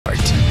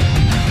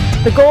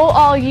The goal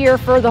all year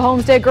for the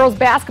Homestead Girls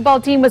Basketball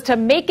team was to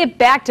make it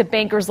back to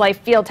Bankers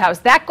Life Fieldhouse.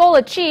 That goal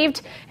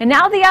achieved, and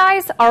now the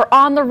eyes are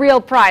on the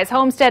real prize.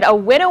 Homestead a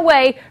win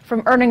away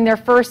from earning their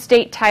first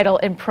state title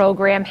in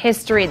program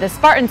history. The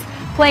Spartans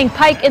playing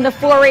Pike in the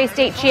 4A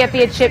state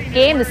championship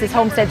game. This is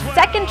Homestead's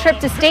second trip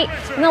to state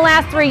in the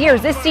last 3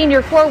 years. This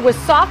senior core was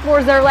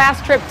sophomores their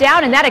last trip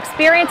down, and that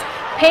experience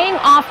paying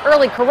off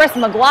early. Carissa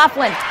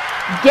McLaughlin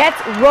gets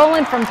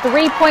rolling from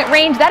three-point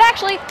range. That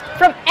actually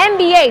from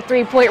NBA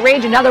three-point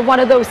range. Another one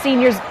of those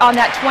seniors on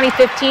that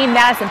 2015.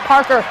 Madison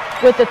Parker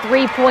with the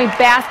three-point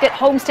basket.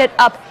 Homestead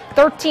up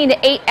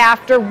 13-8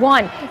 after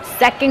one.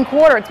 Second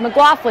quarter, it's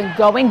McLaughlin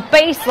going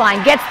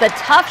baseline. Gets the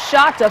tough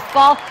shot to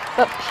fall,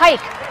 but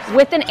Pike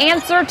with an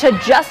answer to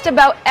just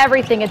about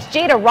everything. It's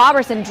Jada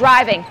Robertson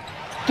driving.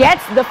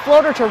 Gets the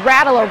floater to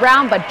rattle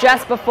around, but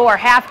just before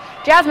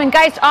half, Jasmine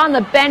Geist on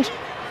the bench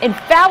in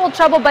foul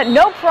trouble, but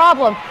no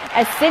problem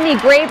as Sydney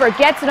Graber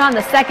gets it on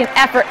the second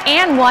effort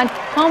and one.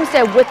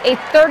 Homestead with a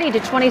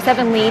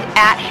 30-27 lead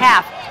at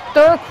half.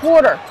 Third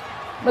quarter,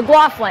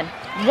 McLaughlin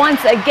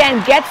once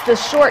again gets the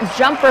short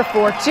jumper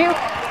for two,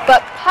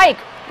 but Pike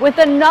with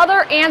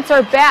another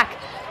answer back.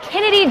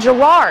 Kennedy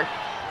Gerard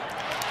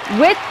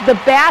with the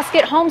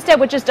basket. Homestead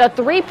with just a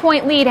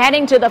three-point lead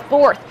heading to the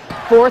fourth.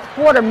 Fourth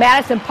quarter,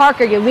 Madison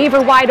Parker, you leave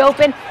her wide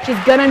open. She's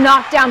going to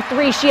knock down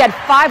three. She had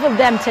 5 of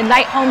them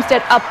tonight.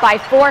 Homestead up by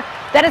 4.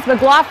 That is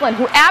McLaughlin,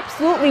 who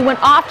absolutely went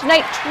off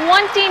tonight.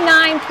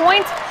 29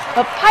 points,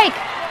 but Pike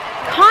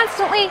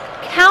constantly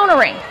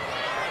countering.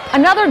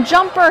 Another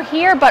jumper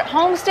here, but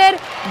Homestead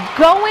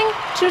going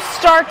to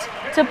start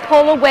to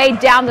pull away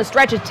down the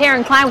stretch. It's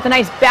Taryn Klein with a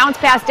nice bounce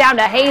pass down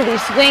to Haley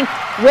Swing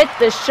with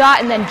the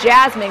shot, and then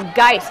Jasmine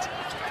Geist,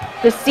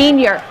 the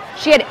senior.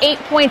 She had 8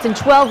 points and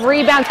 12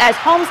 rebounds as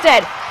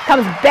Homestead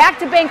comes back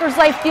to Bankers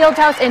Life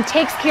Fieldhouse and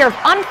takes care of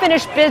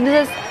unfinished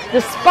business.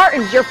 The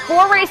Spartans, your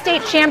 4A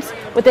state champs,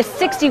 with a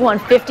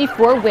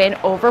 61-54 win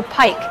over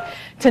Pike.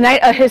 Tonight,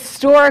 a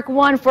historic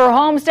one for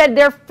Homestead,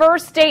 their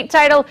first state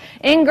title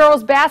in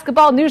girls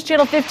basketball. News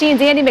Channel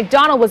 15's Andy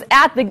McDonald was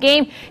at the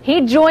game.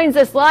 He joins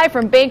us live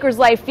from Bankers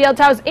Life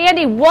Fieldhouse.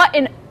 Andy, what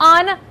an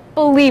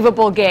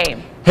unbelievable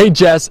game. Hey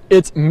Jess,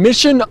 it's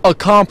mission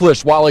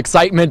accomplished while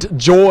excitement,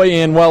 joy,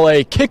 and well,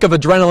 a kick of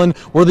adrenaline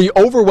were the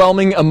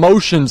overwhelming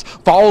emotions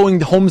following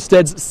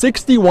Homestead's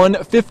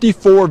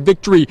 61-54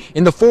 victory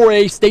in the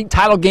 4A state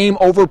title game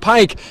over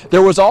Pike.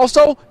 There was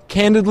also,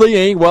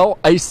 candidly,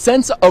 a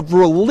sense of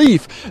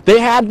relief. They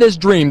had this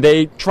dream.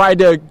 They tried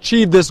to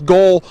achieve this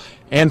goal,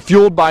 and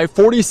fueled by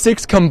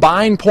 46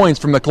 combined points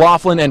from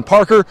McLaughlin and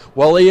Parker,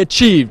 well, they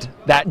achieved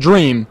that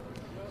dream.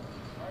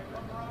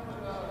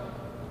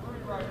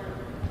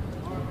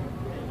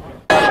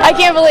 I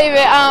can't believe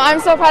it. I'm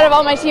so proud of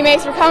all my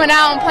teammates for coming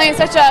out and playing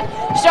such a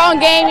strong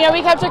game. You know,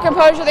 we kept our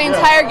composure the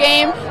entire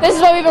game. This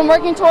is what we've been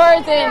working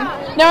towards, and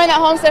knowing that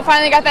Homestead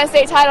finally got that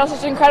state title is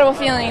such an incredible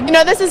feeling. You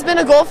know, this has been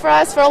a goal for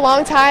us for a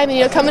long time. And,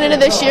 you know, coming into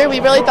this year, we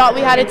really thought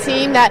we had a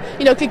team that,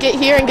 you know, could get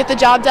here and get the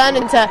job done,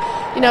 and to,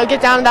 you know,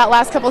 get down to that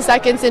last couple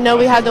seconds and know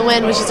we had the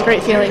win was just a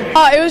great feeling.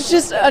 It was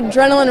just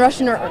adrenaline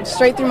rushing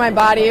straight through my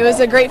body. It was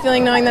a great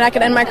feeling knowing that I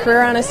could end my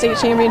career on a state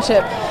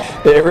championship.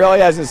 It really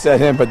hasn't set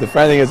in, but the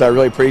funny thing is I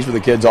really preached with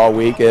the kids all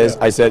week is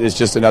I said it's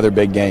just another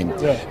big game.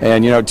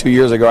 And, you know, 2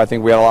 years ago I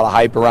think we had a lot of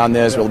hype around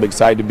this, really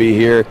excited to be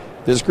here.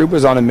 This group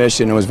was on a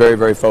mission and was very,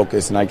 very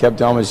focused, and I kept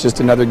telling them it's just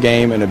another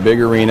game in a big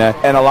arena.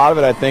 And a lot of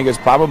it, I think, is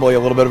probably a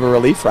little bit of a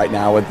relief right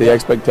now with the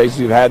expectations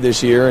we've had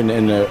this year and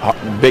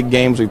the big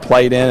games we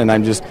played in, and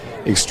I'm just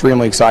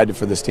extremely excited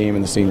for this team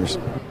and the seniors.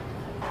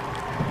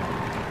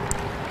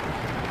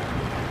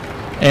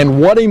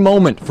 And what a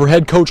moment for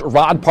head coach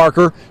Rod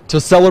Parker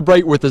to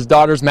celebrate with his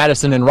daughters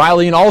Madison and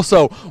Riley. And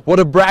also, what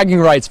a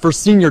bragging rights for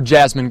senior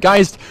Jasmine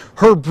Geist.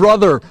 Her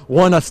brother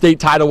won a state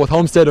title with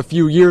Homestead a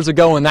few years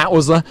ago, and that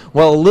was a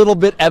little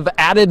bit of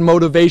added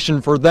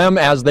motivation for them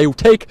as they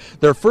take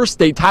their first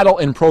state title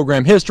in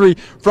program history.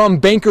 From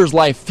Bankers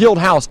Life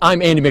Fieldhouse,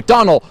 I'm Andy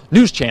McDonald,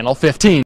 News Channel 15.